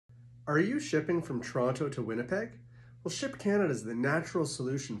Are you shipping from Toronto to Winnipeg? Well, ShipCanada is the natural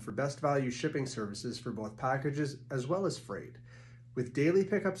solution for best value shipping services for both packages as well as freight. With daily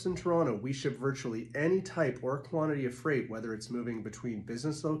pickups in Toronto, we ship virtually any type or quantity of freight, whether it's moving between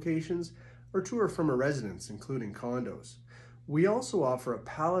business locations or to or from a residence, including condos. We also offer a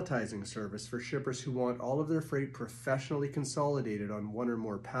palletizing service for shippers who want all of their freight professionally consolidated on one or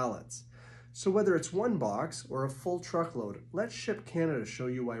more pallets. So whether it's one box or a full truckload, let ShipCanada show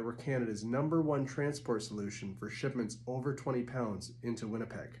you why we're Canada's #1 transport solution for shipments over 20 pounds into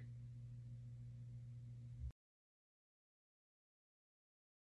Winnipeg.